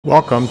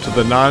Welcome to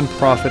the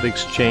Nonprofit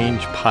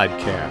Exchange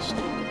Podcast.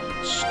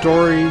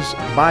 Stories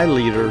by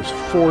leaders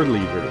for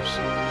leaders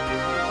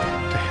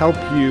to help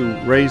you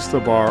raise the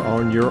bar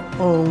on your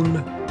own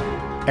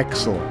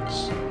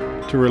excellence,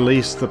 to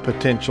release the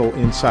potential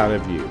inside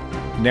of you.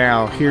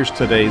 Now, here's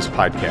today's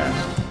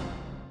podcast.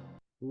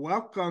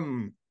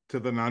 Welcome to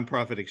the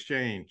Nonprofit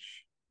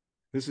Exchange.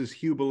 This is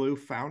Hugh Ballou,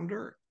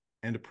 founder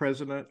and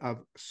president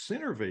of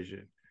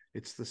CenterVision.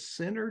 It's the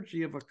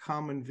synergy of a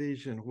common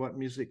vision, what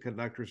music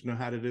conductors know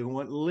how to do and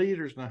what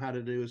leaders know how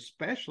to do,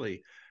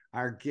 especially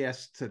our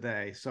guest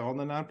today. So on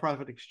the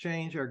Nonprofit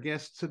Exchange, our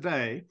guest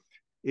today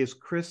is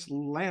Chris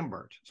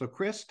Lambert. So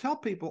Chris, tell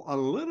people a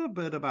little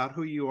bit about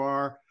who you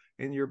are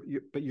and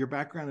your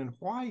background and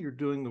why you're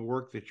doing the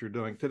work that you're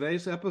doing.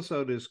 Today's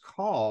episode is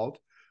called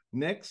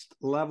Next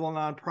Level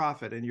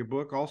Nonprofit, and your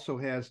book also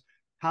has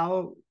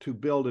How to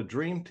Build a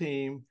Dream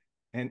Team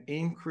and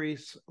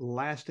Increase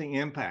Lasting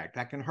Impact.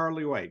 I can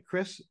hardly wait.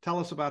 Chris, tell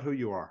us about who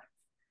you are.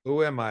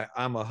 Who am I?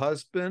 I'm a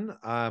husband.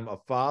 I'm a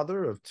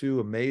father of two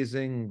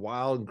amazing,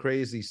 wild, and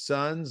crazy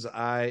sons.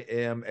 I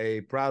am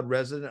a proud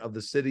resident of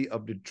the city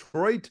of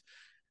Detroit.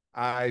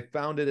 I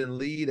founded and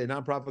lead a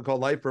nonprofit called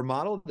Life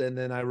Remodeled, and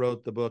then I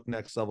wrote the book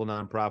Next Level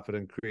Nonprofit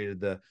and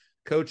created the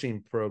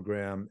coaching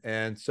program.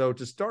 And so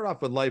to start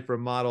off with Life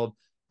Remodeled,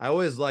 I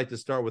always like to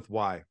start with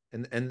why.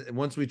 And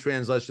once we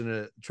translate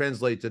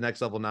to Next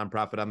Level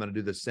Nonprofit, I'm going to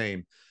do the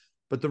same.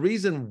 But the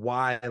reason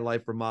why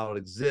Life Remodeled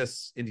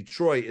exists in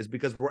Detroit is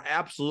because we're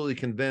absolutely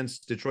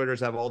convinced Detroiters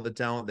have all the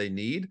talent they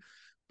need,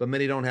 but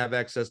many don't have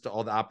access to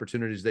all the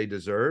opportunities they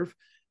deserve.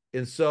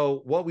 And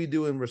so what we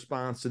do in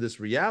response to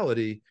this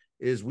reality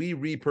is we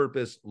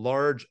repurpose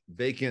large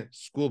vacant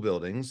school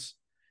buildings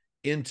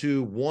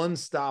into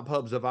one-stop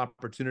hubs of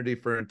opportunity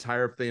for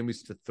entire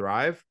families to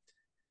thrive.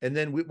 And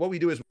then what we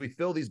do is we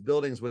fill these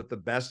buildings with the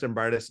best and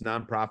brightest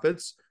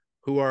nonprofits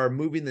who are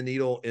moving the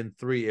needle in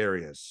three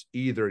areas: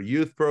 either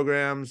youth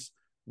programs,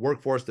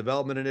 workforce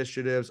development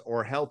initiatives,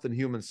 or health and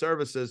human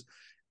services.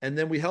 And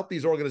then we help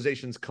these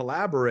organizations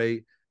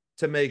collaborate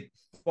to make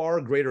far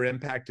greater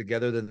impact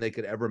together than they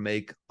could ever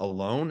make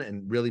alone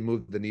and really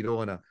move the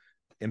needle in an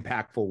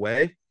impactful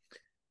way.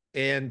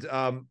 And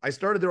I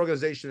started the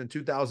organization in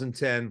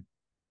 2010.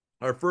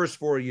 Our first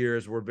 4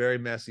 years were very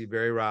messy,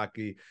 very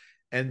rocky.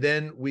 And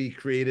then we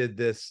created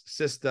this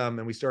system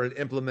and we started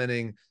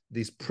implementing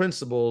these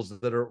principles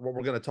that are what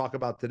we're going to talk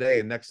about today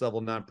in Next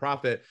Level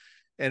Nonprofit.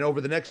 And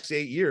over the next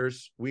 8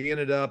 years, we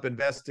ended up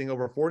investing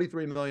over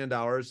 $43 million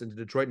into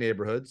Detroit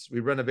neighborhoods.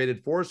 We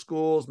renovated 4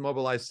 schools,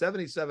 mobilized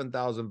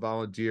 77,000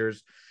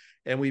 volunteers,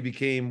 and we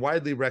became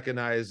widely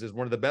recognized as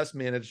one of the best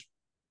managed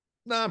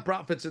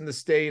nonprofits in the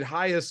state,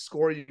 highest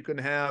score you can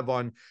have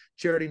on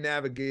Charity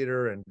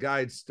Navigator and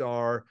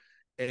GuideStar.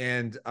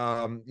 And,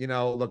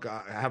 look,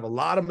 I have a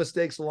lot of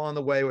mistakes along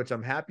the way, which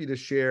I'm happy to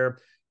share.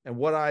 And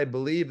what I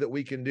believe that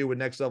we can do with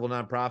Next Level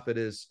Nonprofit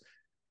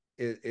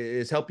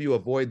is help you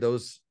avoid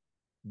those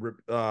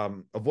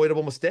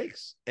avoidable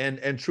mistakes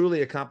and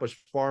truly accomplish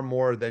far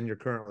more than you're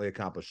currently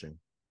accomplishing.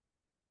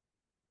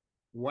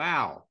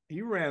 Wow.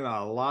 You ran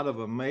a lot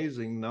of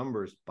amazing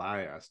numbers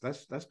by us.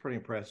 That's pretty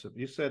impressive.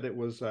 You said it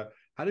was,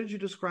 how did you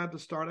describe the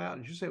start out?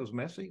 Did you say it was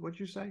messy? What'd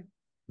you say?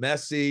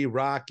 Messy,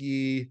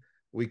 rocky.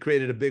 We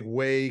created a big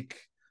wake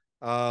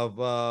of,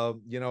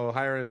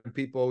 hiring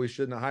people we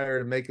shouldn't have hired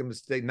and make a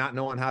mistake, not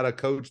knowing how to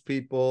coach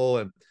people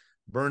and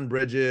burn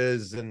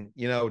bridges and,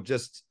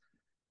 just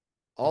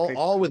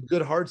all with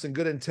good hearts and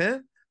good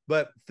intent.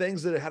 But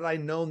things that had I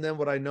known then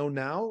what I know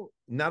now,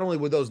 not only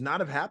would those not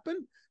have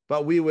happened,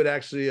 but we would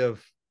actually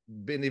have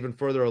been even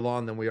further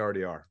along than we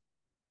already are.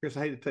 Chris,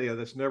 I hate to tell you,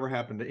 this never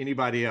happened to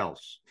anybody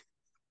else.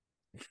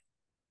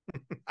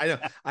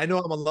 I know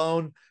I'm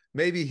alone.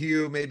 Maybe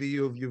Hugh, maybe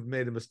you've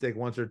made a mistake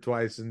once or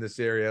twice in this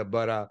area,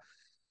 but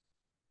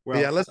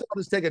let's all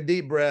just take a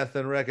deep breath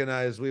and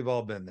recognize we've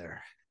all been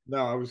there.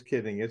 No, I was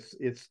kidding.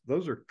 It's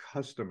those are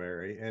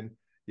customary, and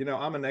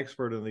I'm an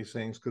expert in these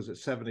things because at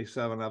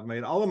 77 I've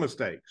made all the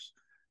mistakes,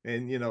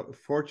 and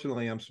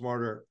fortunately I'm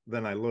smarter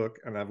than I look,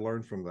 and I've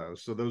learned from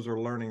those. So those are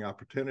learning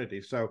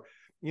opportunities. So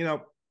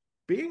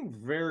being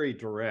very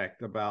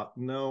direct about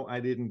no,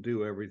 I didn't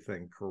do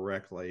everything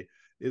correctly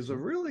is a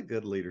really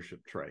good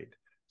leadership trait.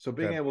 So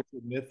being able to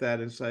admit that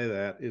and say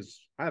that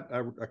is, I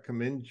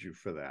commend you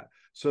for that.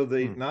 So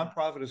the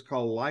nonprofit is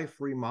called Life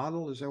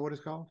Remodeled. Is that what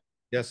it's called?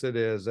 Yes, it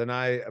is. And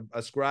I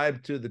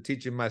ascribe to the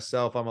teaching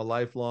myself. I'm a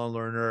lifelong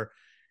learner,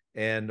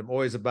 and I'm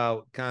always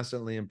about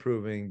constantly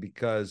improving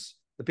because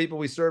the people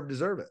we serve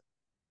deserve it.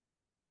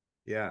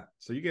 Yeah.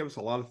 So you gave us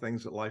a lot of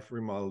things that Life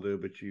Remodeled do,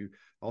 but you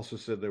also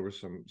said there were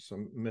some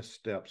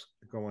missteps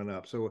going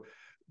up. So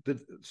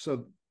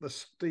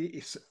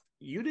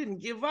you didn't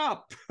give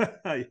up.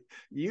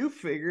 You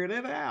figured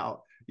it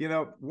out.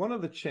 One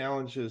of the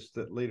challenges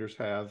that leaders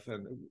have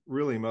and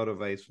really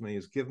motivates me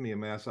is give me a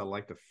mess. I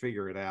like to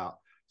figure it out.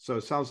 So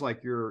it sounds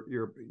like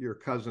you're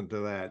cousin to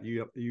that.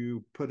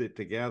 You put it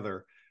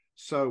together.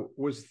 So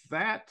was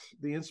that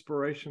the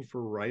inspiration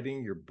for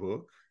writing your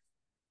book?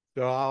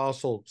 So I'll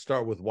also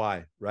start with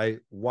why, right?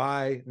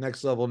 Why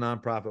Next Level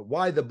Nonprofit?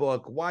 Why the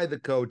book? Why the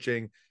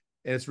coaching?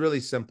 And it's really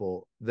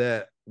simple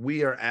that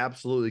we are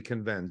absolutely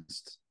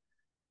convinced,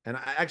 and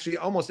actually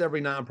almost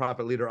every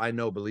nonprofit leader I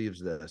know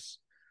believes this,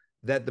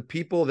 that the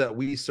people that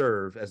we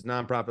serve as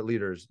nonprofit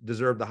leaders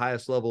deserve the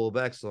highest level of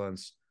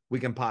excellence we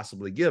can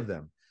possibly give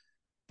them.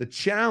 The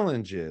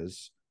challenge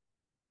is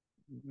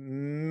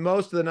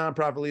most of the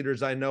nonprofit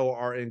leaders I know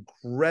are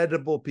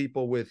incredible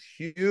people with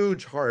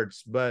huge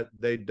hearts, but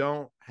they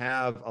don't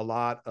have a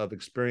lot of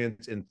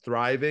experience in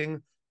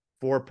thriving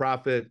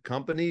for-profit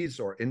companies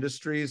or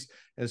industries.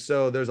 And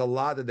so there's a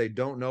lot that they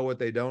don't know what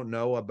they don't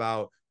know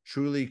about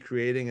truly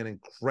creating an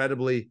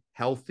incredibly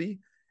healthy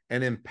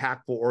and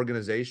impactful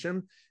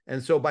organization.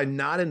 And so by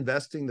not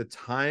investing the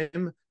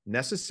time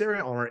necessary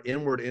on our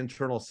inward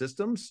internal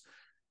systems,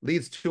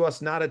 leads to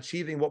us not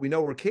achieving what we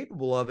know we're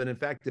capable of. And in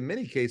fact, in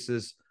many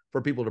cases, for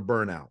people to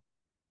burn out.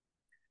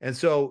 And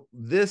so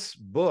this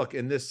book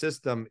and this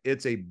system,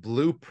 it's a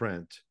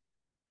blueprint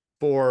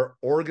for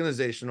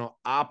organizational,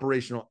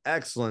 operational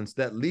excellence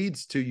that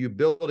leads to you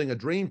building a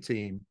dream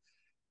team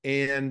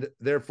and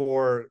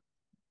therefore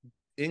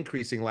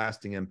increasing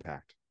lasting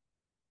impact.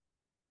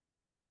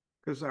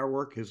 Because our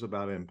work is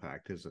about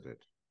impact, isn't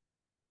it?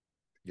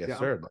 Yes,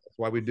 sir. That's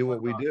why we do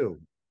what we do.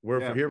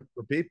 We're here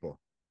for people.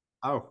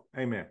 Oh,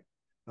 amen.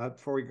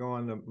 Before we go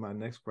on to my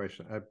next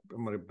question,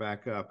 I'm going to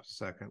back up a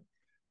second.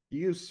 You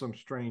use some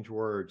strange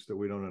words that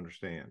we don't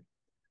understand.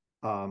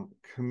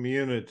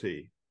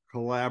 Community,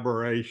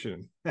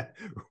 collaboration,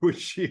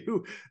 which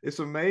it's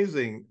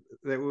amazing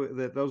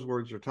that those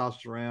words are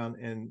tossed around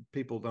and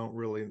people don't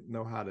really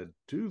know how to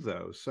do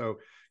those. So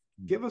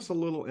give us a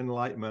little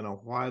enlightenment on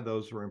why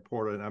those are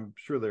important. I'm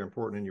sure they're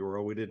important in your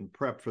role. We didn't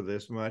prep for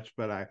this much,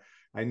 but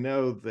I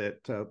know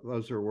that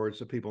those are words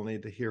that people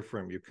need to hear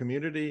from you.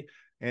 Community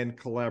and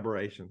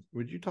collaboration.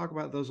 Would you talk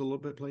about those a little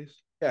bit,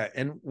 please? Yeah,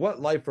 and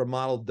what Life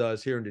Remodeled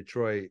does here in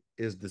Detroit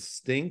is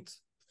distinct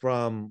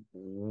from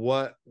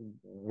what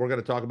we're going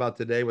to talk about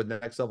today with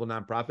Next Level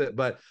Nonprofit,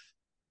 but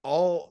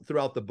all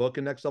throughout the book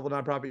in Next Level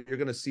Nonprofit, you're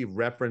going to see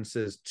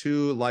references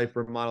to Life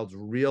Remodeled's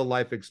real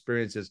life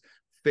experiences,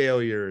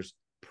 failures,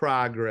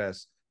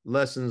 progress,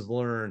 lessons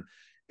learned.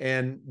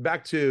 And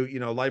back to,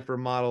 Life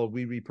Remodeled,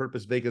 we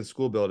repurpose vacant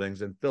school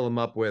buildings and fill them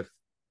up with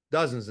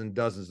dozens and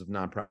dozens of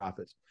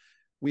nonprofits.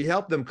 We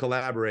help them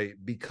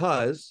collaborate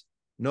because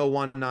no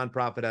one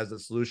nonprofit has the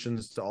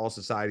solutions to all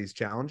society's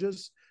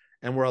challenges.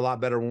 And we're a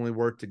lot better when we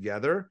work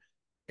together.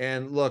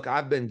 And look,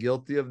 I've been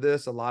guilty of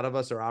this. A lot of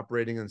us are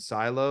operating in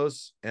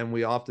silos, and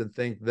we often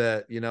think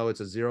that, it's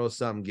a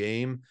zero-sum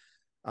game.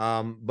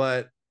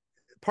 But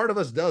part of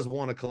us does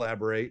want to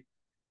collaborate,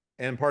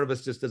 and part of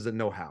us just doesn't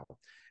know how.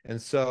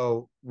 And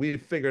so we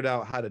figured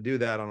out how to do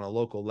that on a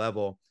local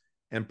level.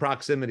 And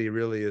proximity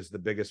really is the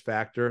biggest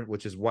factor,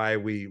 which is why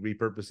we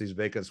repurpose these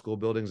vacant school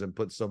buildings and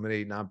put so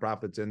many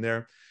nonprofits in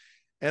there.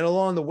 And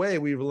along the way,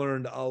 we've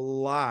learned a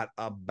lot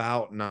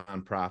about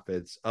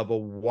nonprofits of a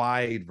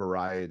wide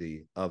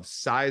variety of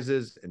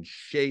sizes and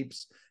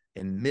shapes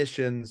and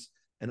missions.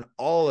 And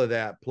all of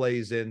that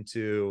plays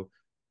into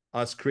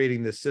us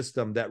creating this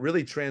system that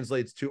really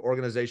translates to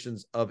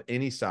organizations of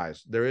any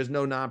size. There is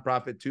no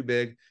nonprofit too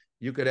big.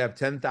 You could have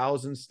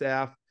 10,000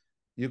 staff.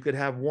 You could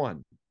have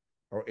one,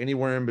 or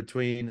anywhere in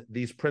between.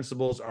 These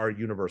principles are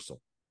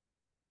universal.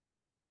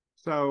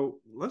 So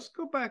let's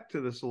go back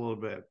to this a little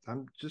bit.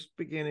 I'm just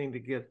beginning to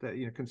get that,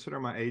 consider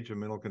my age and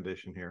mental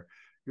condition here.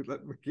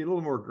 Let me get a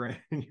little more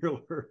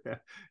granular.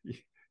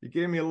 You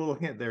gave me a little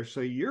hint there. So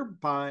you're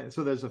buying,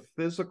 so there's a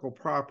physical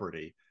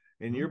property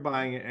and you're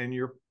buying it, and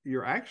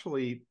you're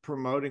actually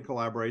promoting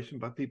collaboration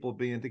by people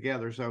being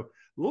together. So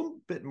a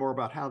little bit more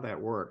about how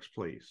that works,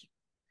 please.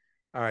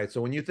 All right.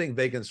 So when you think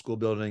vacant school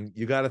building,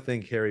 you got to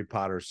think Harry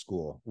Potter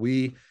school.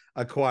 We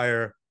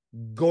acquire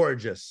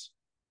gorgeous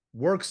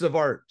works of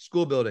art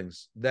school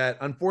buildings that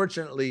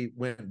unfortunately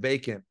went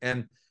vacant.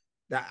 And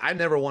I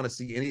never want to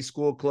see any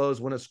school close.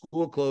 When a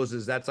school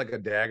closes, that's like a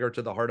dagger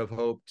to the heart of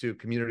hope to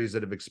communities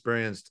that have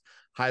experienced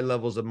high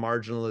levels of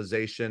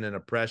marginalization and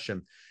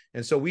oppression.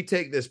 And so we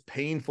take this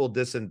painful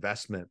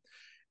disinvestment.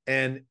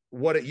 And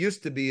what it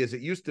used to be is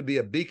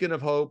a beacon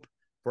of hope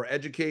for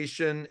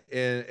education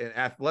in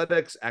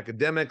athletics,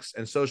 academics,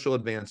 and social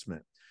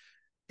advancement.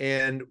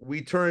 And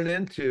we turn it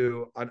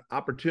into an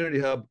opportunity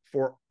hub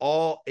for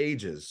all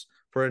ages,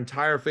 for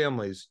entire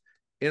families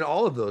in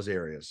all of those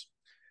areas.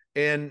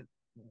 And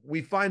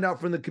we find out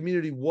from the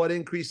community, what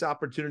increased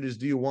opportunities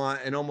do you want?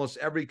 And almost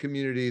every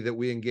community that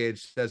we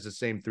engage says the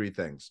same three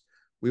things.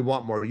 We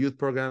want more youth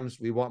programs.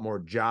 We want more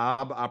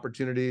job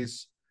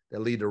opportunities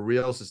that lead to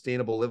real,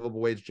 sustainable, livable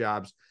wage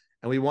jobs.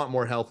 And we want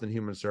more health and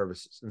human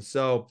services. And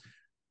so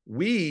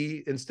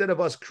we, instead of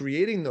us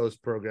creating those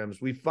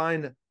programs, we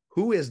find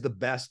who is the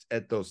best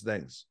at those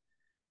things,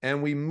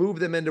 and we move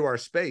them into our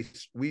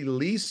space. We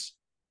lease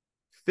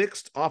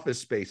fixed office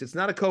space. It's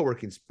not a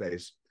co-working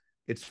space.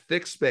 It's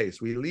fixed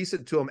space. We lease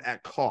it to them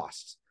at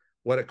cost.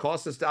 What it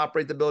costs us to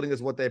operate the building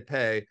is what they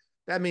pay.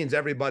 That means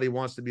everybody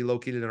wants to be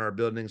located in our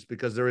buildings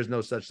because there is no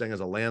such thing as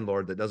a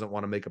landlord that doesn't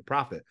want to make a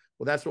profit.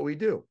 Well, that's what we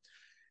do.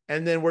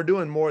 And then we're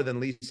doing more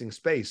than leasing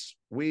space.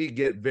 We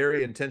get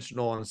very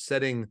intentional on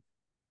setting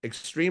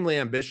extremely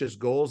ambitious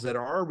goals that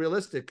are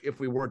realistic if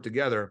we work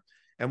together.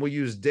 And we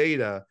use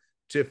data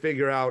to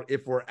figure out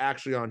if we're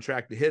actually on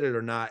track to hit it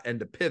or not, and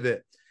to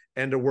pivot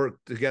and to work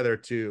together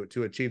to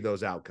achieve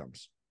those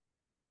outcomes.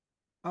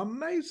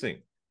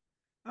 Amazing.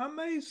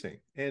 Amazing.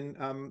 And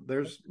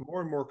there's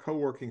more and more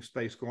co-working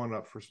space going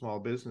up for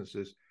small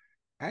businesses.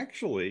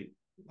 Actually,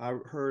 I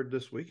heard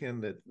this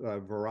weekend that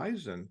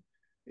Verizon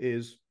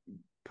is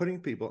putting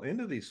people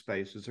into these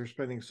spaces. They're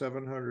spending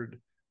 700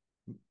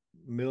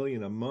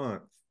 million a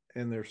month,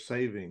 and they're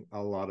saving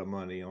a lot of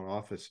money on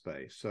office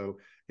space. So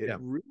it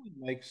really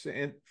makes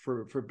sense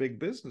for big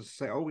business to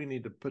say, oh, we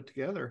need to put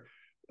together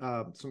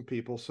some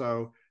people.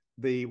 So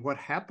what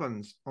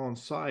happens on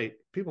site,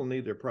 people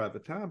need their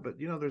private time, but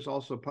there's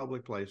also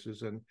public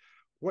places, and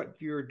what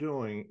you're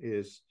doing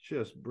is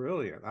just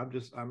brilliant.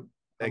 I'm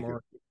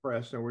already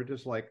impressed, and we're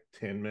just like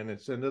 10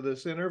 minutes into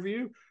this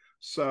interview.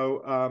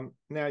 So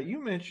now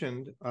you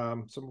mentioned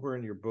somewhere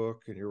in your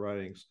book and your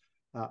writings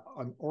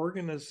an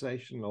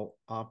organizational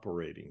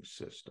operating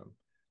system.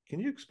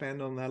 Can you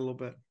expand on that a little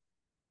bit?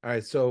 All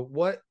right. So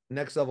what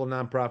Next Level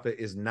Nonprofit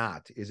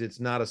is it's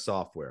not a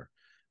software,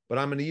 but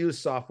I'm going to use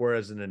software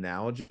as an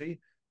analogy.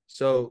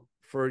 So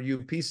for you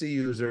PC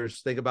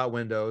users, think about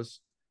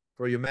Windows.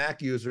 For you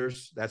Mac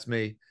users, that's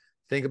me,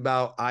 think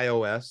about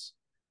iOS,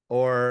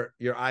 or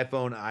your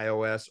iPhone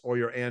iOS, or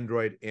your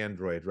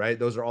Android, right?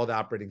 Those are all the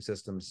operating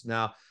systems.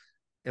 Now,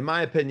 in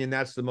my opinion,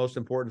 that's the most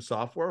important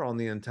software on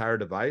the entire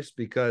device,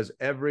 because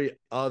every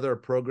other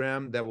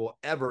program that will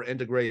ever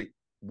integrate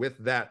with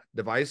that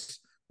device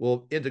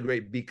will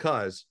integrate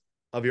because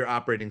of your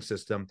operating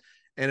system.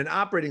 And an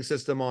operating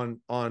system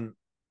on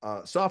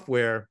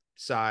software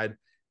side,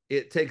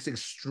 it takes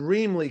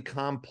extremely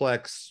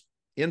complex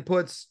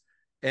inputs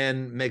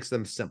and makes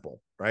them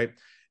simple, right?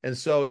 And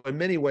so in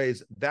many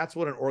ways, that's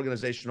what an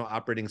organizational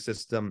operating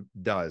system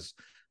does.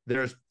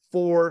 There's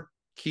 4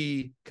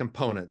 key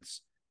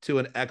components to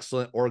an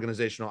excellent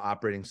organizational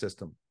operating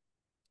system.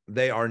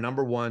 They are: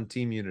 number 1,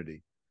 team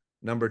unity;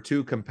 number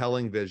 2,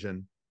 compelling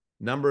vision;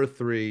 number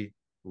 3,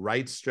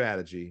 right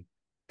strategy;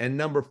 and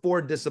number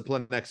 4,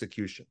 disciplined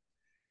execution.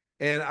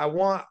 And I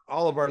want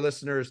all of our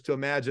listeners to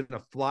imagine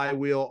a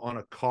flywheel on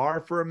a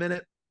car for a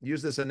minute.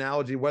 Use this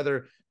analogy,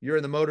 whether you're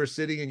in the Motor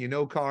City and you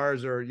know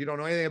cars, or you don't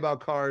know anything about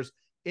cars.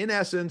 In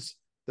essence,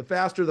 the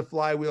faster the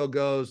flywheel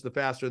goes, the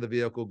faster the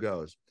vehicle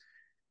goes.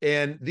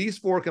 And these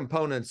 4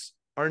 components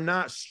are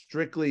not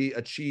strictly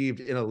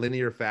achieved in a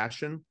linear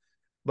fashion,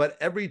 but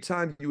every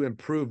time you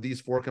improve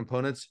these 4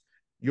 components,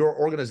 your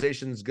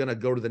organization is going to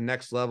go to the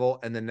next level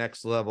and the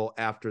next level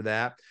after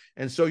that.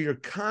 And so you're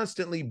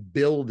constantly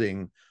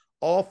building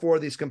all 4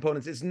 of these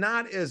components. It's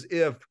not as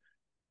if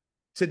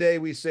today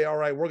we say, all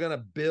right, we're going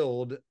to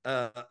build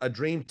a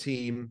dream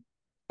team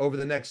over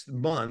the next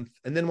month.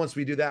 And then once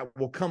we do that,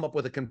 we'll come up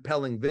with a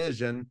compelling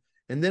vision,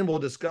 and then we'll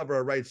discover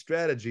a right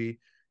strategy.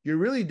 You're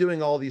really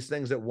doing all these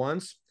things at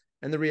once.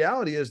 And the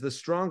reality is, the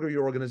stronger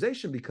your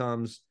organization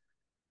becomes,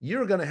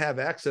 you're going to have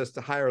access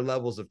to higher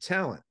levels of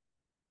talent.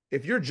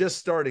 If you're just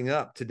starting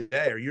up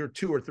today, or you're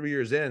 2 or 3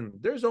 years in,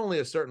 there's only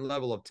a certain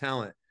level of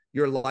talent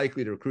you're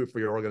likely to recruit for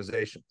your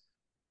organization.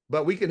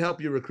 But we can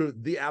help you recruit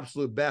the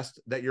absolute best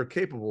that you're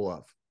capable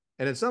of.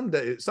 And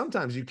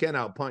sometimes you can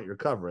outpunt your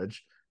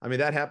coverage. I mean,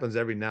 that happens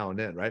every now and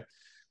then, right?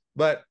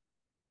 But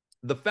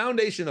the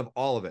foundation of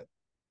all of it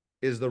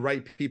is the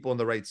right people in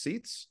the right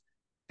seats.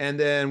 And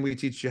then we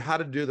teach you how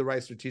to do the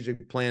right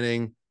strategic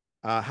planning,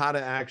 how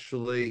to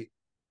actually,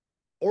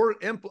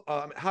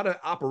 how to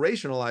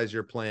operationalize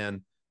your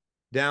plan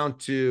down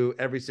to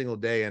every single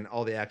day and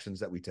all the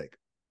actions that we take.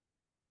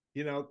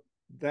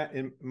 That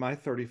in my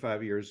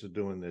 35 years of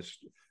doing this,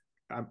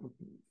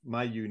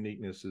 my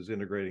uniqueness is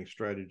integrating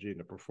strategy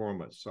into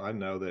performance. So I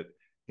know that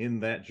in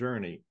that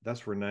journey,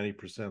 that's where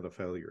 90% of the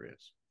failure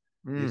is.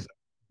 Is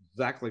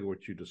exactly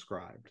what you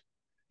described.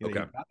 You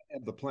got to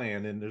have the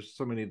plan, and there's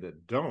so many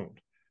that don't.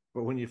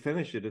 But when you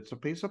finish it, it's a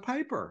piece of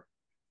paper.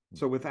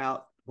 So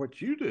without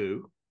what you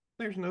do,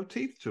 there's no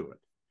teeth to it.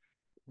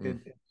 And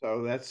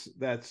so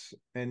that's,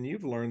 and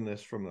you've learned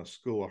this from the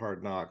School of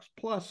Hard Knocks.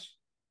 Plus,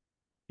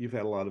 you've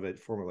had a lot of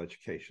formal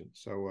education.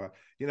 So,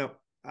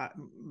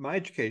 my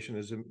education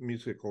is in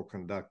musical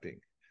conducting,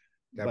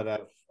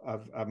 but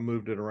I've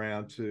moved it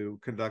around to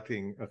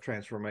conducting a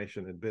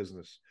transformation in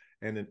business,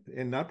 and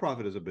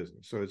nonprofit is a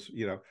business. So it's,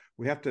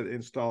 we have to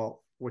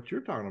install what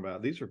you're talking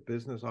about. These are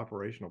business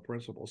operational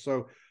principles.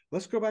 So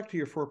let's go back to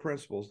your 4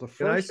 principles.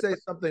 Can I say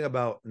something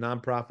about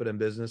nonprofit and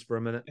business for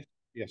a minute?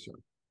 Yes, sir.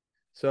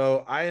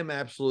 So I am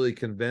absolutely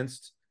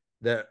convinced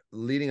that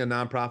leading a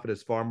nonprofit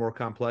is far more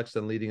complex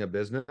than leading a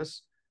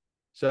business.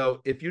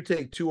 So if you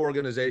take 2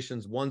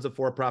 organizations, one's a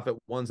for-profit,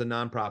 one's a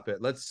nonprofit,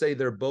 let's say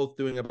they're both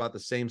doing about the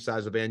same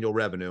size of annual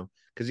revenue,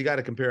 because you got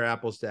to compare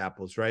apples to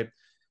apples, right?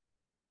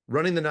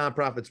 Running the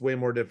nonprofit's way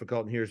more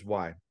difficult, and here's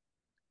why.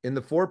 In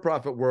the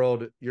for-profit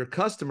world, your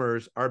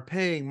customers are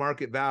paying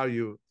market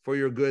value for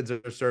your goods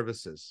or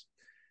services.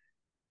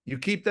 You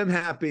keep them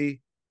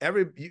happy,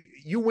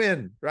 you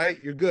win, right?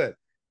 You're good.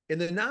 In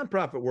the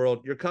nonprofit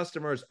world, your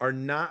customers are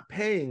not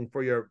paying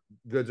for your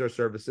goods or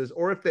services,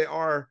 or if they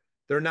are,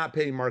 they're not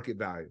paying market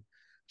value.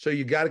 So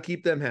you got to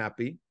keep them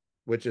happy,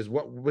 which is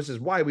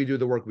why we do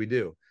the work we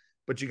do.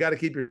 But you got to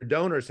keep your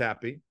donors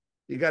happy.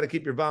 You got to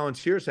keep your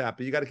volunteers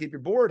happy. You got to keep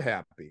your board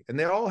happy. And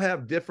they all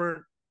have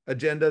different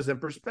agendas and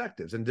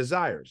perspectives and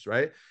desires,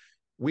 right?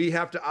 We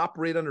have to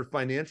operate under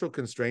financial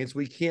constraints.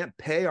 We can't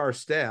pay our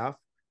staff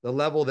the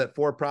level that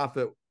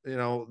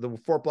the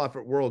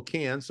for-profit world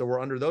can. So we're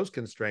under those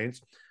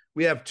constraints.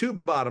 We have two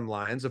bottom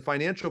lines, a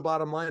financial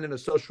bottom line and a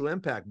social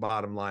impact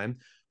bottom line.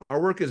 Our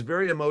work is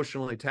very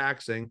emotionally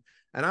taxing,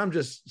 and I'm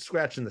just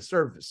scratching the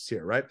surface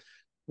here, right?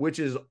 Which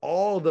is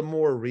all the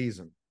more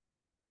reason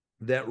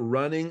that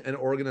running an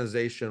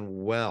organization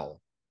well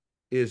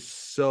is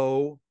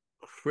so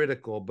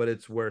critical, but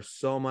it's where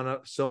so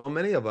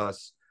many of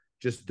us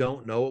just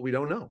don't know what we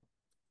don't know.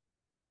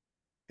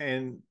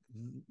 And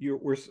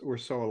we're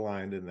so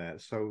aligned in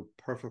that, so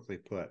perfectly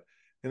put.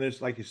 And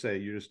there's, like you say,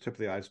 you're just tip of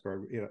the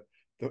iceberg.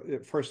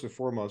 First and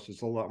foremost,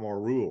 it's a lot more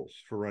rules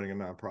for running a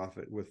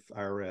nonprofit with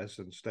IRS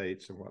and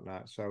states and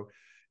whatnot. So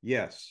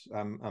yes,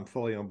 I'm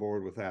fully on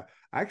board with that.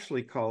 I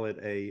actually call it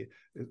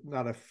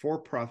not a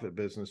for-profit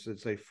business,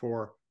 it's a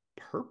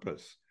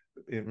for-purpose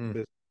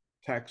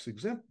tax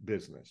exempt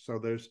business. So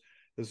there's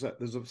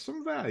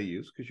some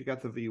values, because you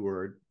got the V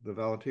word, the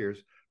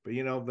volunteers, but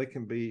they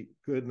can be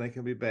good and they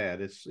can be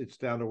bad. It's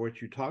down to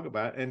what you talk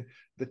about, and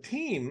the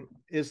team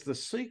is the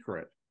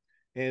secret.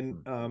 And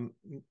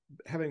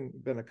having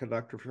been a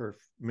conductor for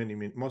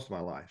most of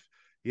my life,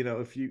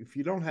 if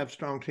you don't have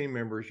strong team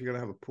members, you're going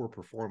to have a poor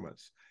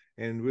performance.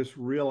 And just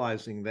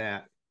realizing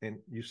that, and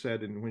you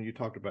said, and when you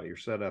talked about your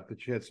setup,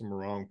 that you had some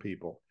wrong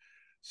people.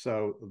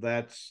 So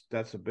that's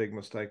a big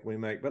mistake we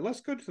make. But let's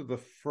go to the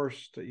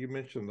first. You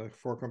mentioned the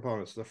 4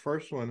 components. The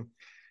first one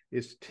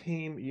is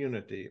team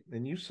unity.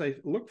 And you say,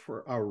 look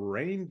for a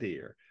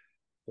reindeer.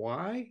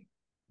 Why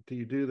do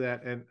you do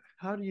that? And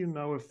how do you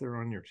know if they're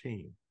on your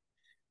team?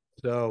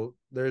 So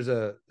there's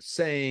a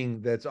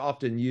saying that's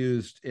often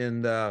used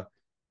in the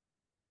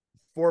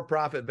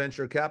for-profit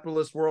venture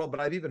capitalist world,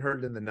 but I've even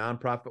heard it in the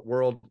nonprofit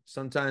world.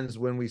 Sometimes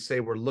when we say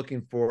we're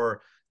looking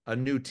for a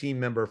new team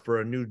member for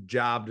a new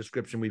job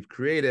description we've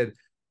created,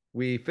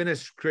 we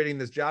finish creating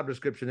this job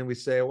description and we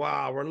say,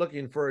 wow, we're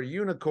looking for a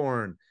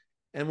unicorn.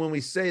 And when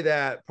we say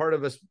that, part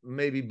of us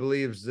maybe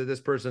believes that this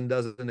person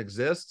doesn't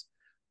exist,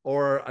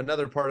 or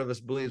another part of us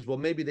believes, well,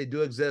 maybe they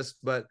do exist,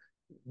 but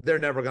they're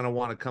never going to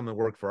want to come and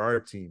work for our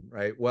team,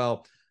 right?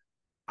 Well,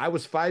 I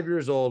was 5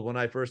 years old when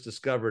I first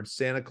discovered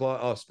Santa Claus.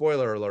 Oh,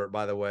 spoiler alert,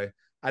 by the way.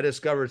 I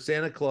discovered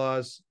Santa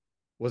Claus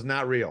was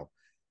not real.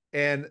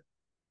 And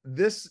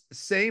this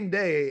same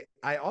day,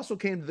 I also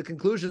came to the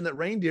conclusion that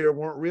reindeer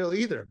weren't real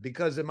either,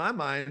 because in my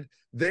mind,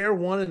 they're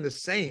one and the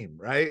same,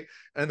 right?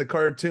 And the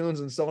cartoons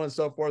and so on and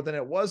so forth. And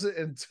it wasn't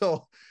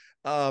until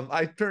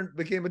I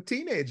became a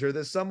teenager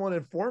that someone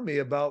informed me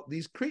about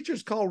these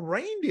creatures called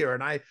reindeer.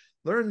 And I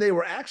learned they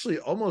were actually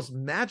almost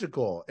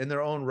magical in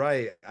their own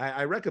right.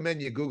 I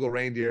recommend you Google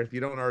reindeer if you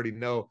don't already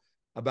know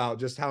about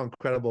just how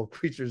incredible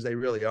creatures they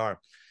really are.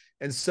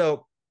 And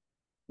so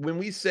when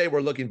we say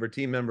we're looking for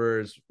team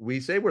members, we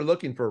say we're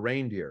looking for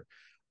reindeer.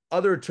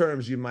 Other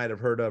terms you might have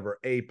heard of are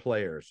A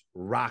players,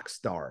 rock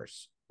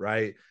stars,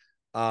 right?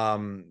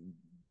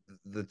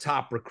 The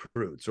top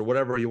recruits, or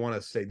whatever you want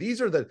to say.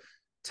 These are the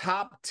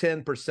top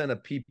 10%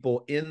 of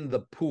people in the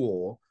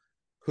pool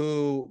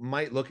who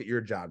might look at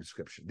your job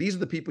description. These are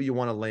the people you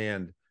want to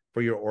land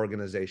for your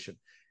organization.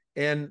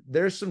 And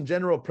there's some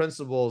general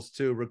principles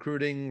to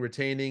recruiting,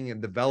 retaining,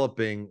 and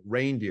developing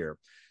reindeer.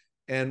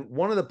 And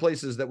one of the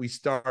places that we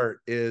start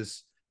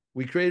is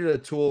we created a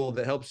tool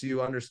that helps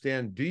you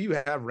understand, do you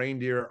have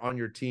reindeer on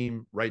your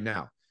team right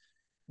now?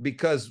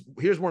 Because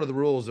here's one of the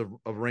rules of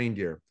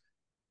reindeer.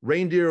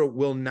 Reindeer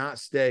will not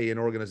stay in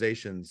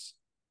organizations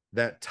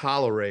that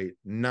tolerate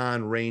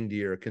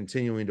non-reindeer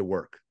continuing to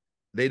work.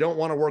 They don't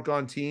want to work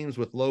on teams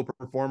with low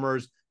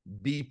performers,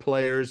 B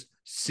players,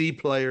 C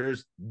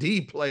players,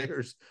 D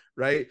players,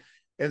 right?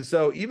 And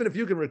so even if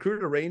you can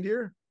recruit a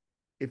reindeer,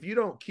 if you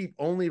don't keep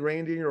only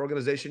reindeer in your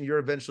organization, you're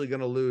eventually going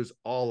to lose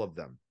all of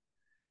them.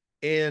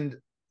 And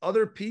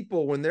other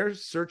people, when they're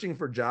searching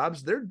for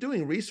jobs, they're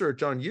doing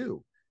research on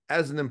you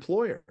as an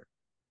employer.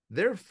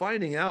 They're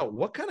finding out,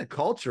 what kind of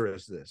culture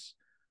is this?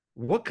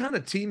 What kind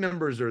of team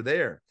members are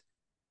there?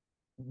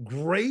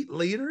 Great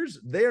leaders,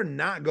 they're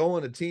not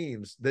going to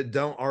teams that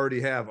don't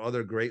already have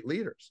other great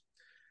leaders.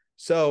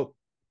 So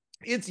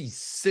it's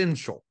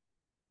essential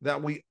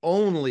that we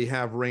only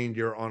have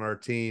reindeer on our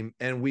team,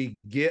 and we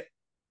get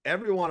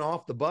everyone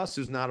off the bus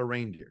who's not a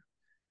reindeer.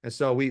 And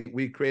so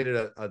we created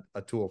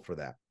a tool for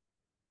that.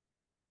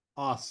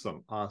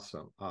 Awesome.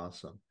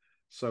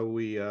 So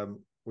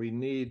we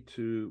need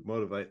to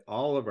motivate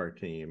all of our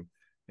team,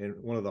 and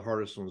one of the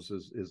hardest ones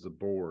is the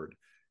board.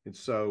 And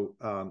so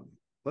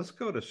let's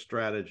go to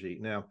strategy.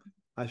 Now,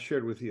 I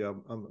shared with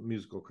you I'm a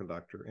musical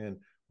conductor, and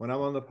when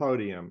I'm on the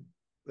podium,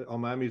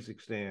 on my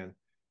music stand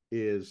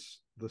is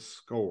the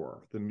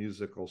score, the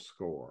musical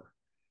score,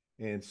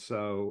 and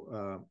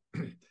so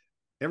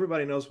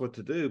everybody knows what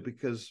to do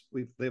because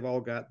they've all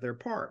got their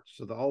parts.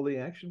 So all the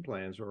action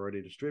plans are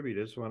already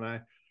distributed. So when I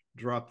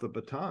drop the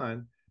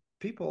baton,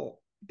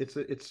 people,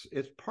 it's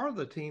part of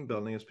the team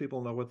building is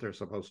people know what they're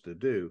supposed to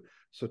do.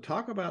 So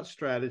talk about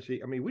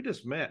strategy. I mean, we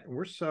just met and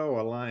we're so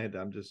aligned.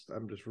 I'm just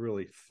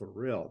really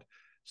thrilled.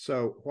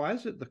 So why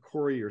is it the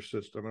core of your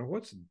system, and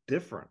what's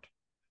different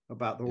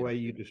about the way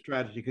you do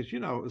strategy? Because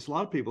there's a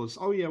lot of people. It's,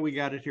 oh yeah, we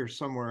got it here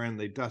somewhere, and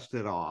they dust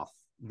it off.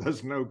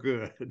 That's no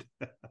good.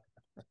 All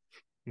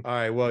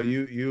right. Well,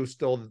 you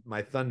stole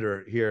my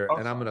thunder here,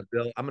 and I'm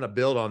gonna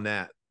build on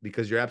that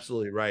because you're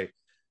absolutely right.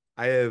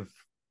 I have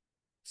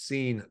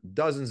seen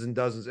dozens and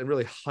dozens and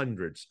really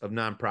hundreds of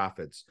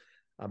nonprofits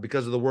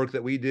because of the work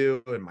that we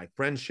do and my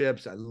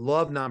friendships. I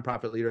love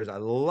nonprofit leaders. I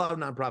love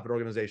nonprofit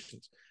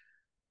organizations.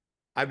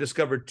 I've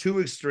discovered two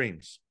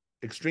extremes.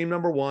 Extreme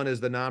number one is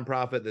the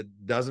nonprofit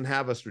that doesn't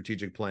have a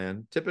strategic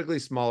plan, typically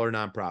smaller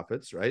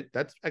nonprofits, right?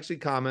 That's actually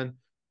common.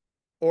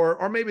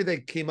 Or maybe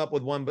they came up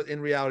with one, but in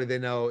reality, they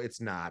know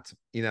it's not,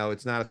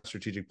 it's not a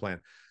strategic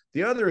plan.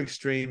 The other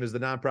extreme is the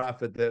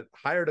nonprofit that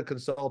hired a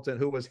consultant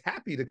who was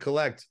happy to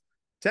collect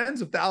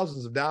tens of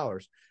thousands of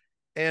dollars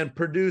and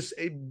produce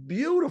a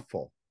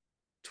beautiful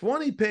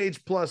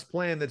 20-page plus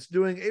plan that's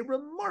doing a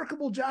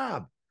remarkable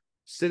job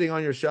sitting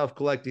on your shelf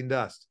collecting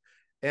dust.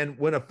 And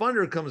when a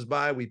funder comes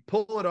by, we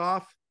pull it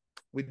off,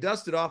 we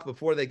dust it off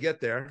before they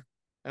get there,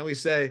 and we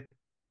say,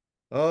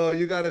 oh,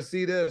 you got to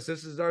see this.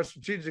 This is our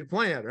strategic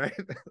plan, right?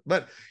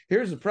 But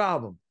here's the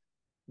problem.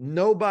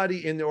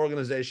 Nobody in the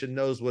organization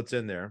knows what's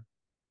in there.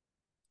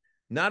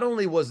 Not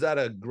only was that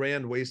a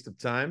grand waste of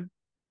time,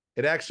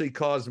 it actually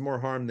caused more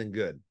harm than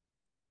good.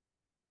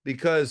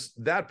 Because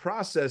that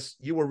process,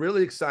 you were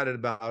really excited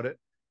about it.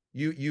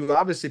 You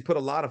obviously put a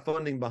lot of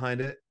funding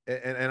behind it,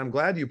 and I'm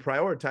glad you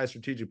prioritized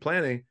strategic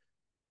planning.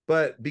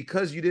 But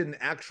because you didn't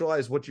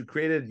actualize what you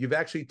created, you've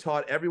actually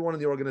taught everyone in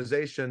the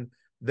organization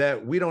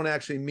that we don't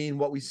actually mean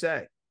what we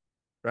say,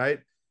 right?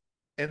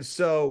 And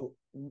so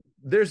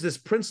there's this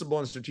principle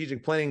in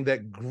strategic planning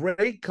that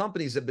great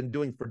companies have been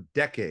doing for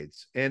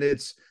decades, and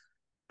it's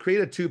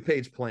create a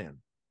 2-page plan.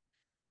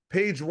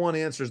 Page 1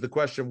 answers the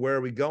question, where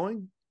are we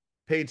going?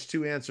 Page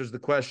 2 answers the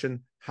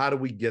question, how do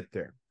we get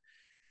there?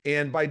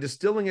 And by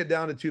distilling it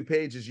down to 2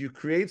 pages, you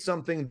create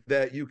something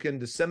that you can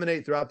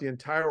disseminate throughout the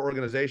entire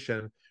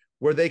organization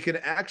where they can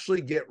actually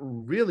get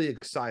really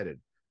excited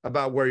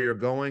about where you're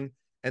going,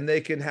 and they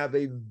can have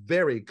a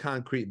very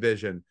concrete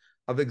vision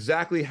of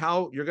exactly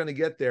how you're going to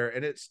get there.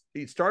 And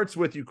it starts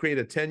with you create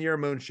a 10-year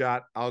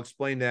moonshot. I'll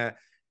explain that.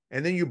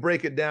 And then you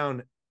break it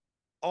down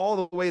all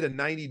the way to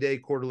 90-day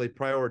quarterly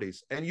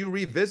priorities. And you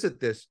revisit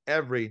this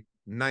every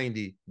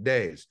 90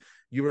 days.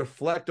 You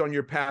reflect on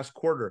your past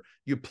quarter.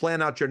 You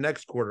plan out your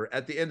next quarter.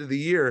 At the end of the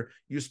year,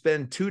 you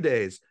spend 2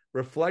 days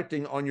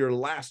reflecting on your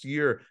last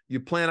year. You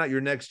plan out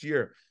your next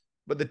year.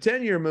 But the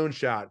 10-year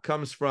moonshot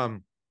comes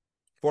from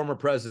former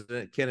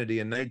President Kennedy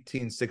in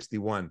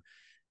 1961.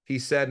 He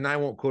said, and I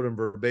won't quote him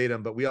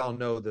verbatim, but we all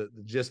know the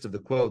gist of the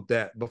quote,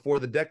 that before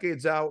the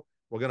decade's out,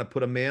 we're going to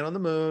put a man on the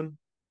moon.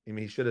 I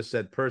mean, he should have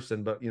said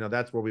person, but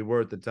that's where we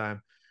were at the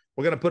time.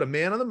 We're going to put a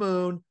man on the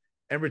moon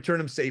and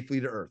return him safely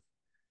to Earth.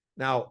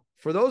 Now,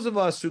 for those of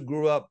us who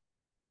grew up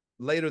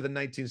later than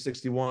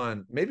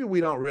 1961, maybe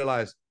we don't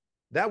realize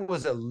that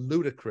was a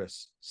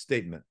ludicrous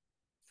statement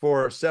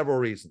for several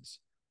reasons.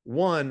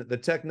 One, the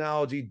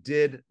technology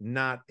did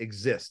not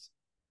exist.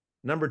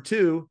 Number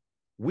two,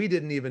 we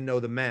didn't even know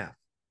the math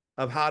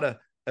of how to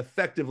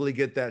effectively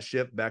get that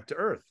ship back to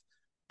Earth.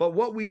 But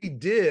what we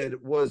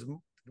did was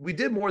we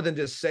did more than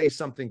just say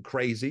something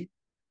crazy.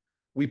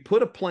 We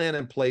put a plan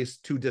in place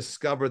to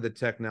discover the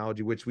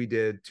technology, which we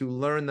did, to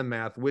learn the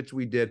math, which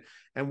we did,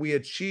 and we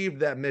achieved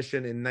that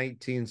mission in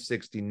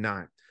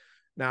 1969.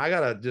 Now, I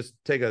got to just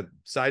take a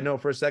side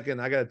note for a second.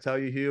 I got to tell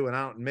you, Hugh,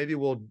 and maybe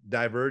we'll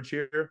diverge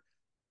here,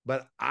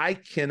 but I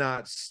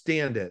cannot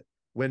stand it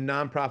when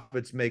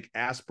nonprofits make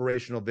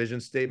aspirational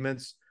vision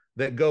statements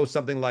that go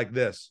something like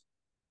this.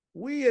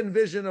 We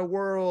envision a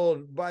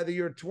world by the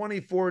year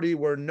 2040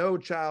 where no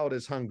child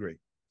is hungry.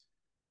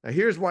 Now,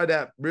 here's why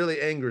that really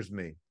angers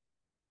me.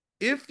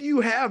 If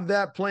you have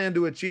that plan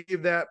to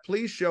achieve that,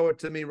 please show it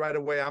to me right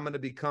away. I'm going to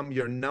become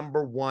your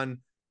number one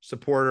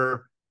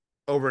supporter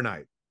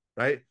overnight,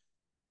 right?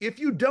 If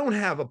you don't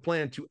have a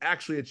plan to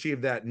actually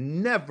achieve that,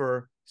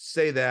 never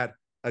say that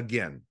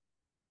again.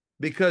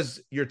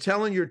 Because you're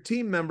telling your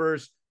team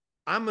members,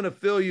 I'm going to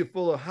fill you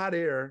full of hot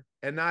air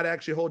and not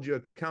actually hold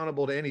you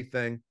accountable to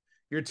anything.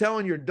 You're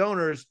telling your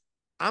donors,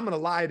 I'm going to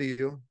lie to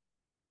you,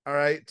 all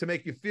right, to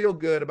make you feel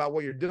good about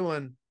what you're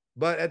doing.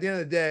 But at the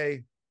end of the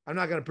day, I'm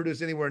not going to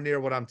produce anywhere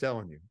near what I'm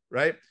telling you,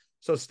 right?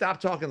 So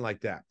stop talking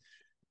like that.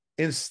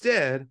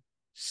 Instead,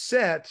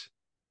 set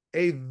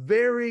a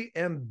very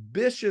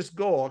ambitious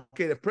goal.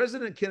 Okay, if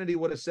President Kennedy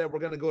would have said we're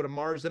going to go to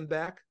Mars and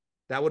back,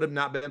 that would have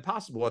not been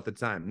possible at the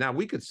time. Now,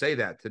 we could say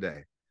that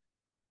today.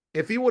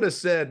 If he would have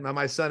said,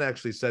 my son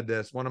actually said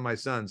this, one of my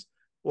sons,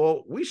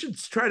 well, we should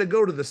try to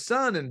go to the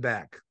sun and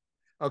back.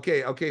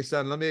 Okay,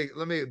 son, let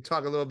me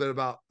talk a little bit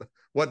about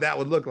what that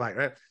would look like,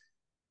 right?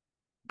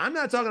 I'm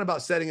not talking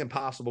about setting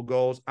impossible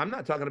goals. I'm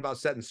not talking about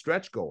setting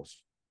stretch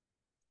goals.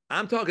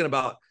 I'm talking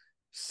about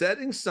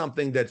setting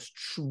something that's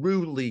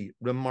truly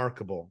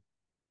remarkable,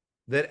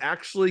 that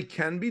actually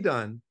can be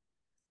done.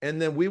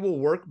 And then we will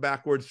work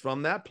backwards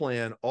from that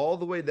plan all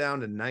the way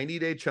down to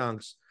 90-day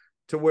chunks,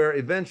 to where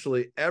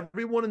eventually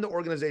everyone in the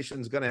organization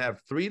is going to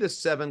have 3 to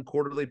 7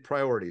 quarterly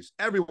priorities.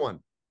 Everyone,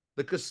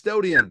 the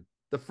custodian,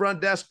 the front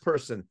desk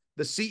person,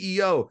 the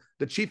CEO,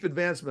 the chief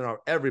advancement,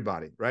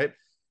 everybody, right?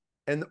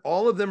 And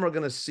all of them are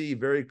going to see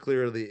very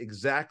clearly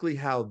exactly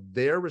how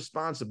their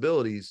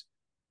responsibilities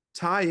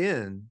tie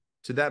in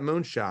to that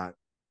moonshot.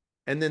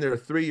 And then their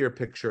 3-year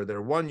picture,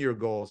 their 1-year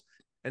goals.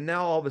 And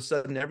now all of a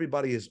sudden,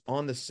 everybody is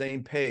on the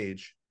same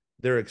page.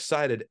 They're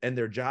excited and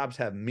their jobs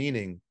have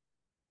meaning.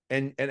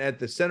 And at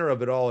the center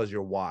of it all is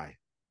your why.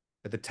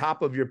 At the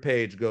top of your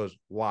page goes,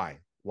 why?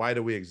 Why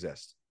do we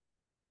exist?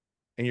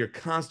 And you're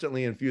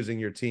constantly infusing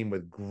your team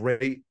with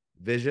great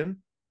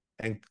vision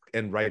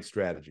and right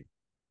strategy.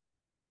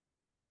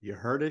 You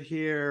heard it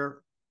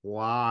here.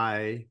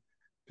 Why?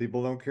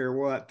 People don't care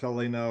what till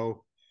they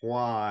know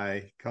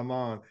why. Come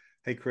on.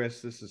 Hey,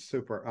 Chris, this is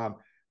super.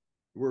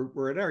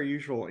 We're at our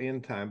usual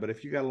end time, but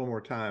if you got a little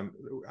more time,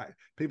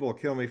 people will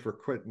kill me for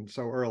quitting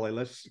so early.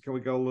 Can we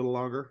go a little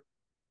longer?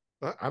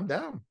 I'm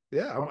down.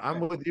 Yeah,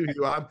 I'm with you,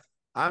 Hugh.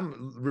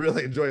 I'm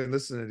really enjoying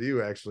listening to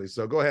you, actually.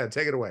 So go ahead,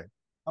 take it away.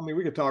 I mean,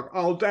 we could talk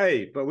all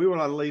day, but we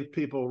want to leave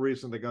people a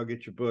reason to go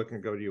get your book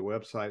and go to your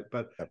website.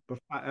 But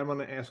I'm going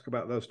to ask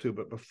about those two.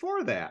 But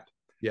before that,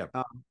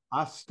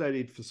 I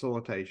studied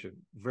facilitation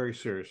very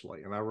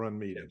seriously, and I run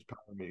meetings,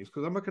 power meetings,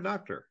 because I'm a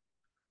conductor.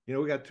 You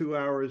know, we got 2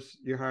 hours.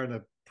 You're hiring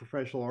a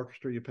professional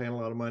orchestra. You're paying a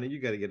lot of money. You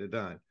got to get it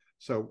done.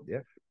 So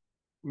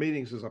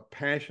meetings is a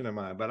passion of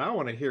mine. But I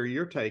want to hear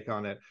your take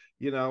on it.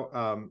 You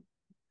know,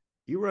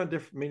 you run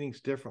different meetings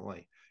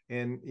differently,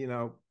 and you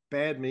know,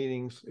 bad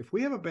meetings. If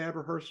we have a bad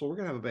rehearsal, we're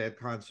going to have a bad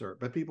concert.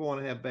 But people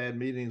want to have bad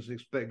meetings and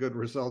expect good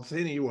results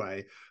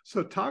anyway.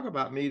 So talk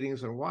about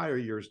meetings and why are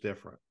yours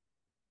different?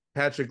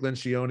 Patrick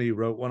Lencioni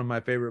wrote one of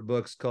my favorite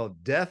books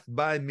called Death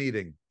by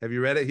Meeting. Have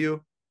you read it,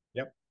 Hugh?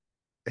 Yep.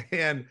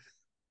 And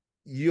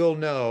you'll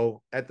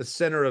know at the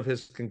center of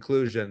his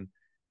conclusion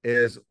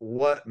is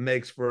what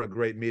makes for a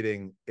great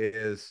meeting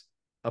is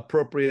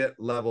appropriate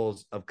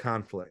levels of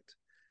conflict.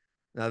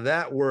 Now,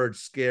 that word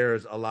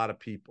scares a lot of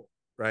people,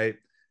 right?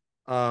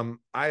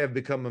 I have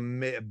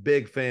become a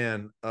big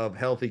fan of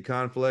healthy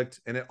conflict,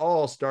 and it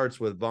all starts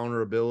with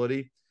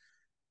vulnerability.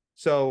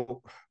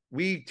 So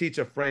we teach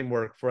a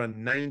framework for a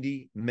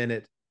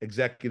 90-minute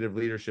executive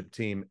leadership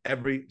team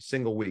every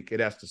single week. It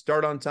has to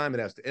start on time. It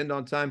has to end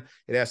on time.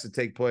 It has to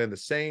take place in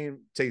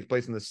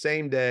the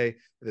same day, at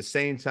the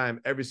same time,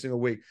 every single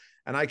week.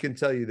 And I can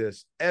tell you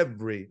this,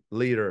 every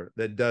leader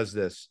that does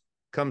this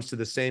comes to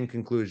the same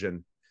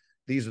conclusion.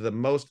 These are the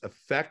most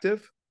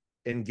effective,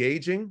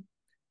 engaging,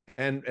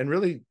 and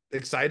really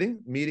exciting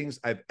meetings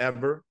I've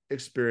ever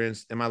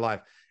experienced in my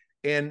life.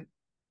 And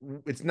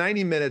it's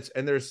 90 minutes,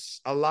 and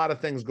there's a lot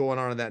of things going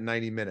on in that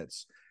 90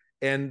 minutes.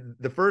 And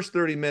the first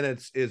 30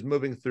 minutes is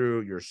moving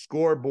through your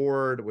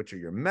scoreboard, which are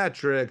your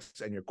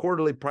metrics and your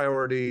quarterly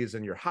priorities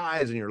and your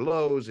highs and your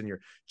lows, and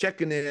you're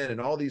checking in and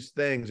all these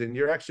things. And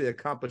you're actually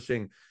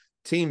accomplishing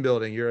team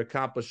building. You're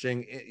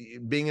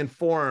accomplishing being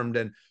informed,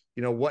 and,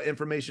 you know, what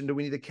information do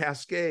we need to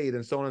cascade,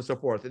 and so on and so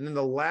forth. And then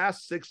the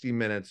last 60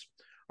 minutes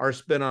are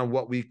spent on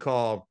what we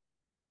call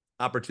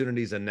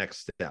opportunities and next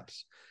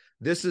steps.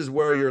 This is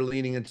where you're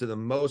leaning into the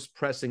most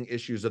pressing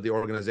issues of the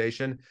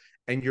organization,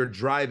 and you're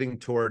driving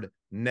toward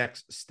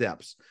next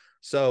steps.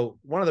 So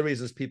one of the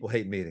reasons people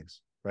hate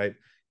meetings, right,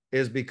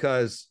 is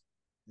because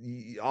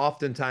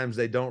oftentimes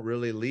they don't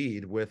really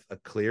lead with a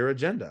clear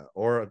agenda,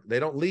 or they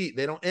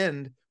don't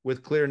end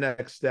with clear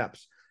next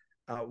steps.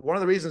 One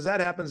of the reasons that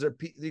happens are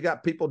you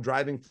got people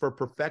driving for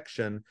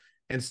perfection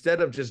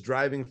instead of just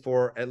driving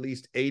for at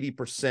least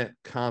 80%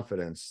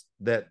 confidence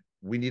that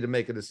we need to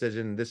make a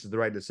decision, this is the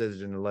right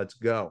decision, and let's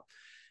go.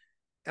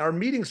 Our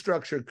meeting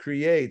structure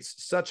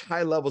creates such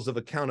high levels of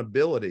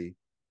accountability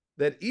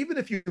that even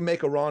if you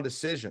make a wrong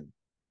decision,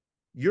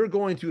 you're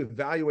going to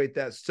evaluate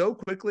that so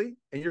quickly,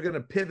 and you're going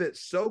to pivot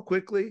so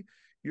quickly,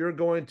 you're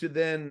going to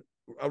then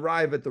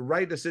arrive at the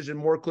right decision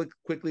more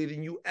quickly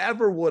than you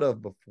ever would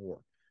have before.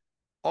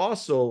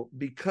 Also,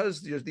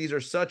 because these are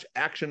such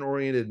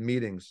action-oriented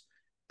meetings,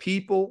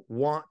 people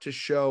want to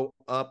show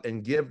up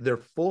and give their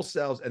full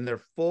selves and their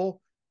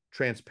full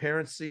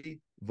transparency,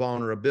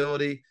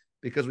 vulnerability,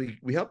 because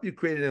we help you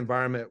create an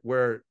environment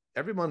where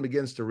everyone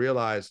begins to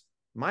realize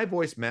my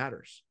voice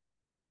matters.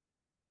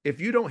 If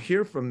you don't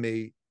hear from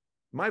me,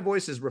 my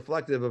voice is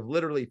reflective of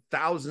literally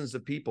thousands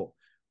of people.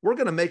 We're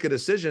going to make a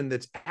decision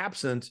that's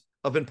absent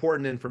of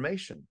important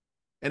information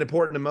and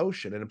important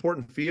emotion and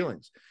important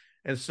feelings.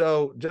 And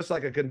so, just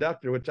like a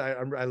conductor, which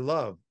I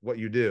love what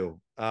you do,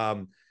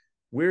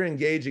 we're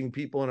engaging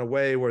people in a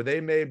way where they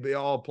may be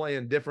all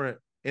playing different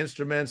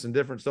instruments and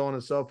different so on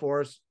and so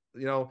forth,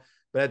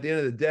 but at the end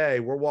of the day,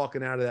 we're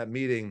walking out of that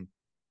meeting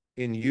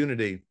in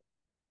unity,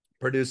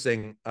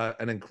 producing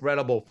an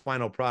incredible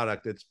final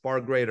product. It's far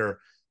greater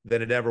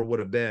than it ever would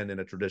have been in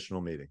a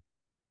traditional meeting.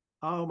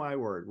 Oh, my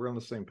word. We're on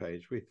the same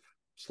page. We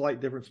slight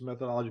difference in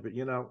methodology, but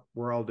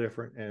we're all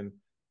different. And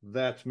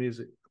that's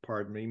music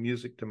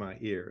to my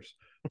ears.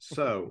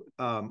 So,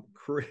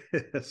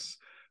 Chris,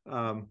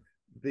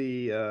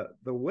 the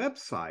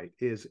website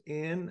is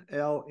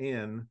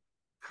NLN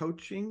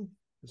Coaching.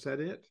 Is that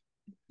it?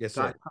 Yes,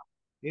 sir.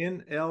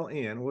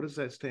 NLN. What does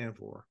that stand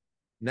for?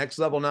 Next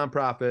Level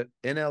Nonprofit,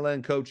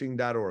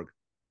 NLNcoaching.org.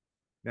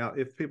 Now,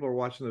 if people are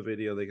watching the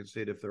video, they can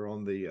see it. If they're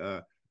on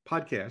the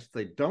podcast,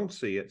 they don't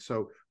see it.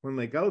 So when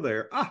they go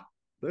there,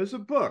 there's a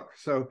book.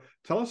 So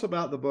tell us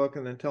about the book,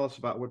 and then tell us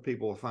about what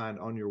people will find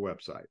on your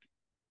website.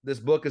 This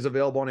book is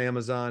available on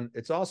Amazon.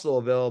 It's also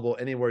available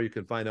anywhere you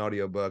can find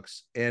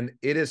audiobooks, and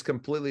it is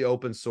completely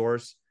open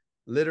source.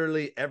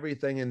 Literally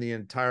everything in the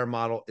entire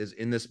model is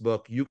in this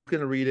book. You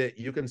can read it.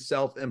 You can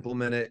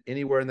self-implement it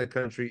anywhere in the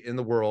country, in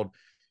the world.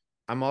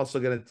 I'm also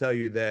going to tell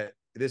you that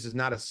this is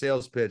not a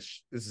sales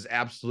pitch. This is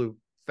absolute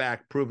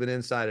fact, proven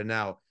inside and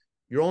out.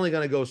 You're only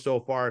going to go so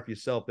far if you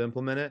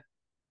self-implement it.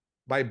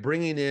 By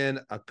bringing in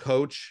a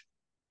coach,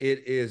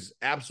 it is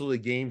absolutely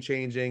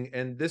game-changing.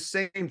 And this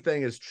same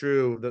thing is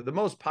true. The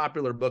most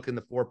popular book in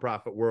the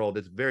for-profit world,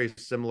 it's very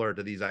similar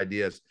to these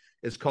ideas.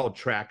 It's called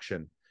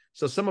Traction.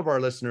 So some of our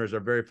listeners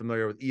are very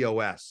familiar with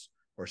EOS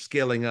or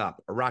Scaling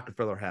Up or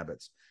Rockefeller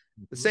Habits.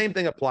 The same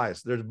thing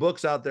applies. There's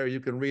books out there.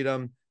 You can read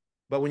them.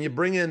 But when you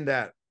bring in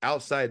that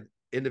outside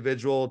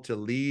individual to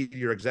lead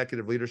your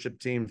executive leadership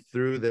team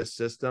through this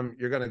system,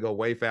 you're going to go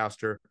way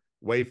faster,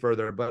 way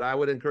further. But I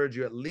would encourage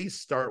you at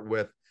least start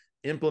with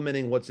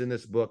implementing what's in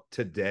this book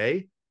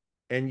today,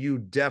 and you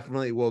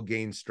definitely will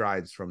gain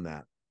strides from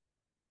that.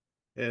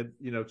 And,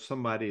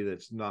 somebody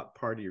that's not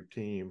part of your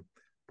team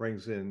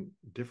brings in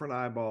different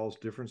eyeballs,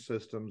 different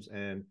systems,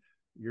 and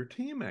your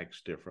team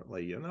acts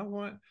differently. You know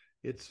what?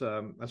 It's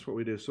that's what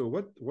we do.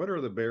 So what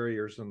are the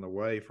barriers in the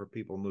way for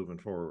people moving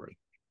forward?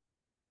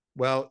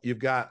 Well, you've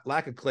got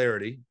lack of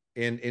clarity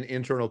in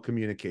internal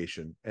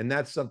communication. And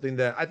that's something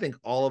that I think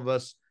all of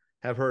us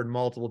have heard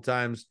multiple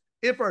times.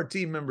 If our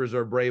team members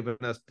are brave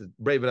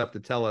enough to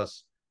tell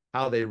us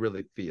how they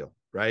really feel,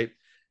 right?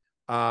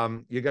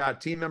 You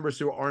got team members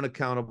who aren't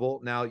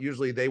accountable. Now,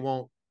 usually they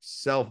won't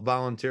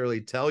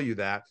self-voluntarily tell you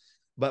that,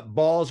 but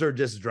balls are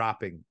just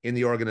dropping in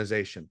the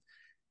organization.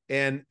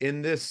 And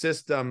in this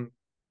system,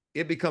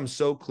 it becomes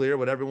so clear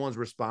what everyone's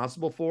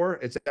responsible for.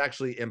 It's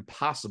actually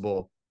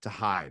impossible to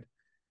hide.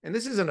 And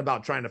this isn't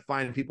about trying to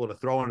find people to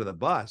throw under the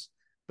bus,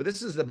 but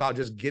this is about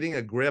just getting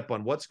a grip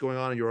on what's going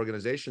on in your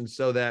organization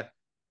so that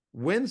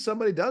when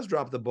somebody does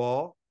drop the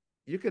ball,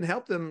 you can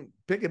help them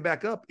pick it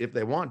back up if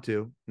they want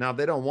to. Now, if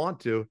they don't want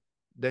to,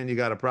 then you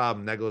got a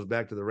problem. That goes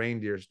back to the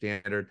reindeer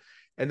standard.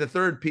 And the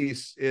third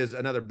piece is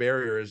another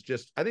barrier is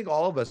just, I think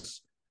all of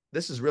us,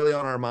 this is really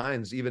on our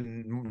minds,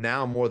 even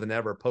now more than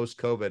ever,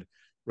 post-COVID,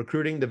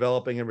 recruiting,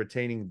 developing, and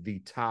retaining the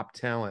top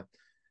talent.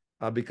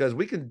 Because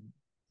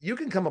you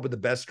can come up with the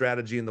best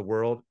strategy in the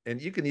world,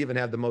 and you can even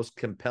have the most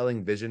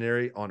compelling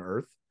visionary on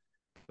earth.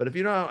 But if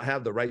you don't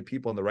have the right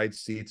people in the right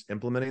seats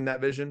implementing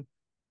that vision,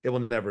 it will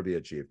never be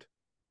achieved.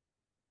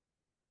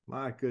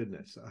 My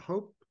goodness.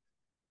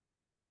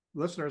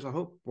 Listeners,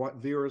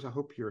 viewers, I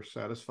hope you're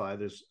satisfied.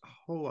 There's a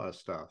whole lot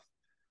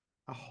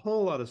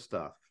of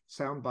stuff,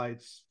 sound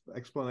bites,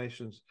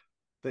 explanations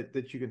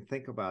that you can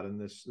think about in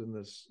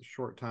this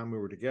short time we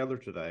were together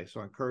today.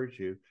 So I encourage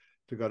you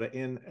to go to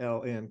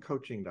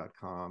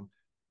nlncoaching.com,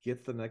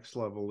 get the Next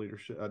Level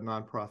Leadership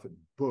Nonprofit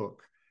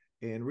book,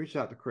 and reach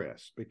out to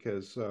Chris,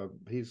 because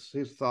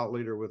he's thought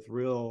leader with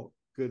real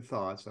good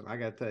thoughts. And I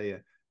got to tell you,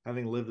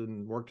 having lived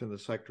and worked in the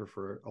sector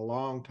for a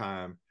long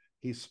time,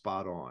 he's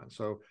spot on.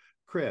 So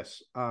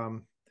Chris,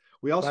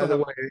 we also, by the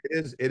way,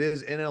 it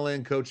is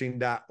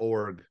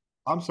nlncoaching.org.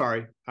 I'm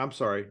sorry.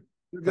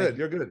 You're good.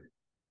 You're good.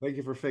 Thank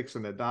you for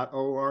fixing it.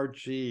 .org.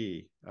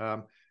 You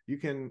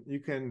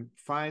can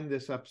find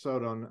this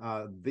episode on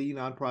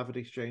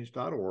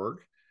thenonprofitexchange.org.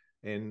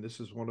 And this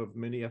is one of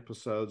many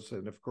episodes.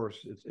 And of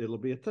course, it'll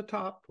be at the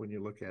top when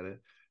you look at it.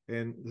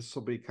 And this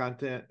will be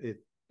content. I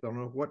don't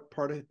know what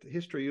part of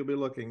history you'll be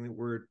looking.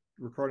 We're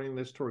recording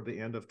this toward the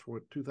end of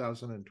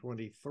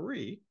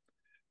 2023,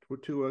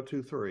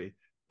 2023.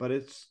 But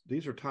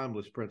these are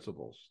timeless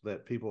principles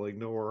that people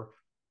ignore,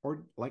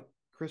 or, like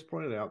Chris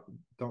pointed out,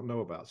 don't know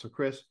about. So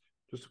Chris,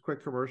 just a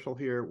quick commercial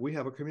here. We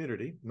have a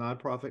community,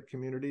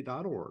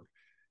 nonprofitcommunity.org.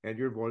 And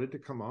you're invited to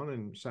come on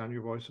and sound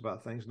your voice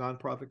about things.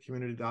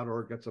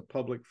 Nonprofitcommunity.org. That's a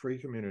public free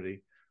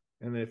community.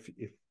 And if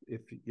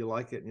you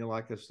like it and you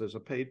like us, there's a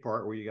paid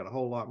part where you got a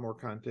whole lot more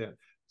content,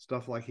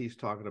 stuff like he's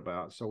talking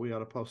about. So we ought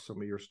to post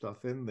some of your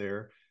stuff in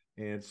there.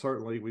 And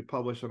certainly we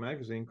publish a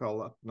magazine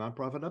called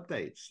Nonprofit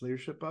Updates,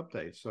 Leadership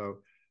Updates. So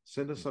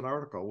send us an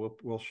article.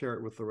 We'll share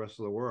it with the rest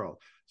of the world.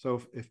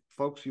 So if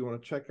folks, you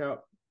want to check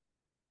out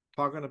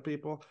Talking to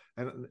People,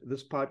 and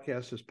this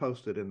podcast is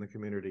posted in the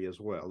community as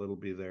well. It'll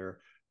be there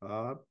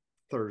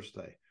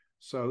Thursday.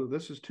 So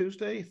this is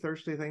Tuesday,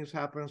 Thursday, things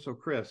happen. So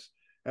Chris,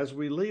 as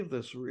we leave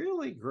this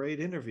really great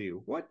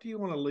interview, what do you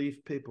want to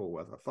leave people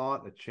with? A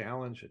thought, a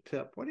challenge, a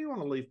tip? What do you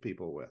want to leave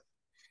people with?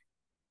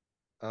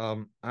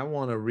 I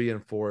want to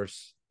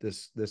reinforce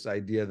this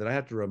idea that I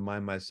have to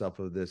remind myself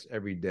of this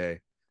every day.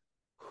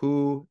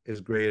 Who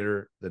is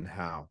greater than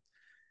how?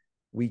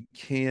 We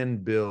can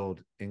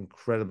build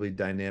incredibly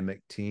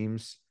dynamic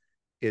teams.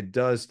 It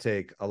does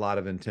take a lot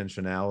of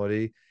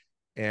intentionality.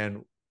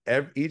 And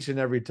each and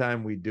every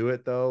time we do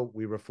it, though,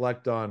 we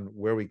reflect on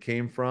where we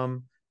came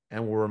from,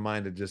 and we're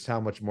reminded just how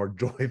much more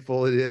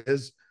joyful it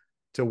is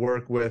to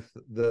work with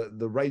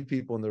the right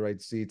people in the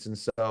right seats. And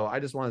so I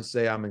just want to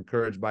say I'm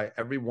encouraged by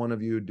every one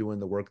of you doing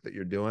the work that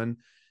you're doing.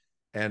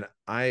 And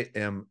I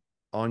am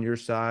on your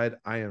side.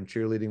 I am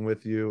cheerleading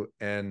with you,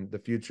 and the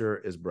future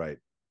is bright.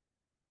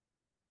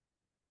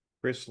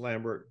 Chris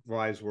Lambert,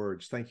 wise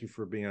words. Thank you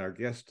for being our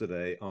guest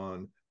today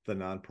on the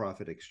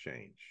Nonprofit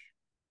Exchange.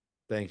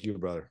 Thank you,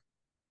 brother.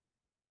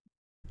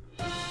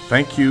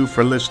 Thank you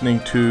for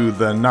listening to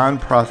the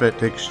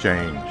Nonprofit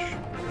Exchange.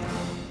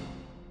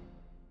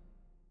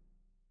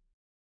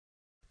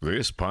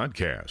 This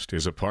podcast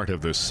is a part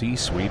of the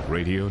C-Suite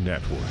Radio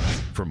Network.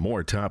 For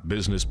more top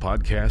business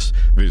podcasts,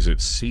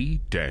 visit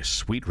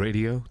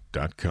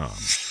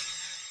c-suiteradio.com.